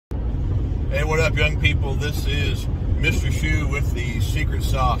Hey, what up, young people? This is Mr. Shu with the secret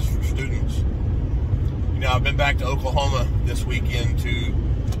sauce for students. You know, I've been back to Oklahoma this weekend to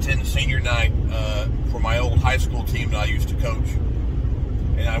attend senior night for my old high school team that I used to coach.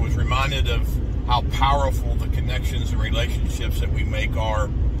 And I was reminded of how powerful the connections and relationships that we make are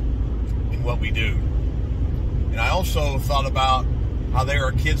in what we do. And I also thought about how there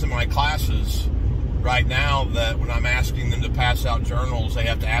are kids in my classes right now that when I'm asking them to pass out journals, they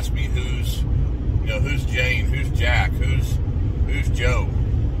have to ask me who's Jane, who's Jack, who's Joe,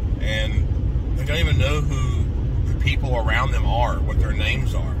 and they don't even know who the people around them are, what their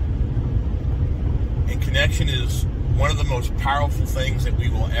names are. And connection is one of the most powerful things that we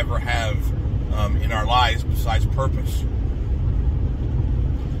will ever have in our lives besides purpose.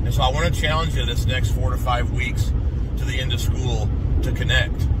 And so I want to challenge you this next 4 to 5 weeks to the end of school to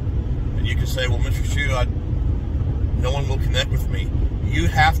connect. And you can say, well, Mr. Shu, no one will connect with me. You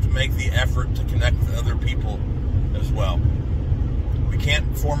have to make the effort to connect with other people as well. We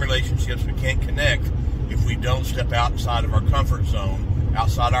can't form relationships, we can't connect if we don't step outside of our comfort zone,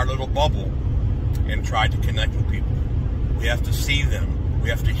 outside our little bubble, and try to connect with people. We have to see them, we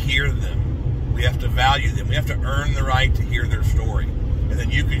have to hear them, we have to value them, we have to earn the right to hear their story. And then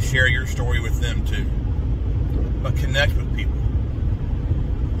you can share your story with them too. But connect with people.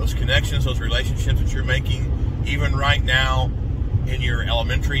 Those connections, those relationships that you're making, even right now, in your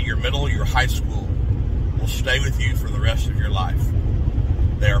elementary, your middle, your high school, will stay with you for the rest of your life.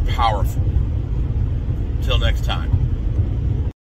 They are powerful. Till next time.